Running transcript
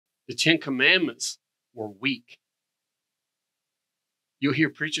The 10 Commandments were weak. You'll hear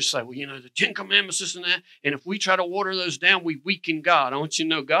preachers say, well, the 10 Commandments, this and that. And if we try to water those down, we weaken God. I want you to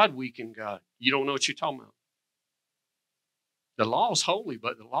know God weakened God. You don't know what you're talking about. The law is holy,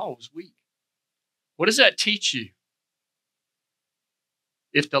 but the law is weak. What does that teach you?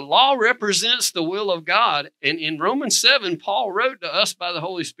 If the law represents the will of God, and in Romans 7, Paul wrote to us by the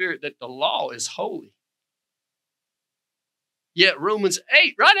Holy Spirit that the law is holy. Yet Romans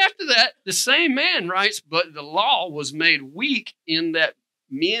 8, right after that, the same man writes, but the law was made weak in that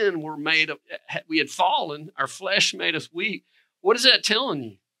men were made of, we had fallen, our flesh made us weak. What is that telling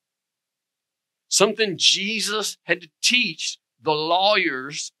you? Something Jesus had to teach the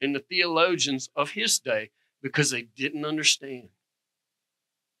lawyers and the theologians of his day because they didn't understand.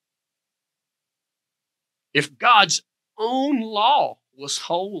 If God's own law was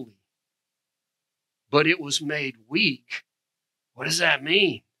holy, but it was made weak, what does that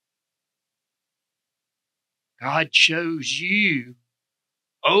mean? God chose you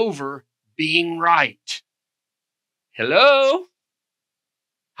over being right. Hello?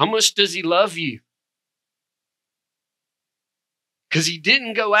 How much does he love you? Because he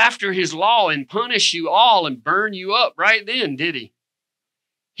didn't go after his law and punish you all and burn you up right then, did he?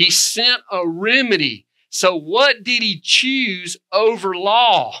 He sent a remedy. So what did he choose over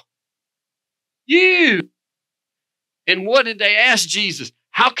law? You. And what did they ask Jesus?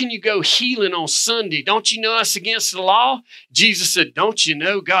 How can you go healing on Sunday? Don't you know that's against the law? Jesus said, don't you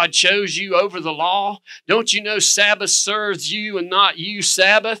know God chose you over the law? Don't you know Sabbath serves you and not you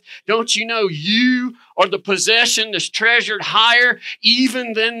Sabbath? Don't you know you are the possession that's treasured higher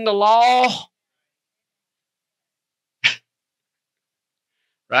even than the law?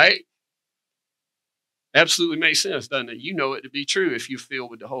 Right? Absolutely makes sense, doesn't it? You know it to be true if you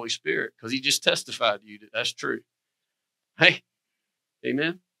filled with the Holy Spirit because he just testified to you that that's true. Hey,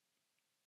 amen.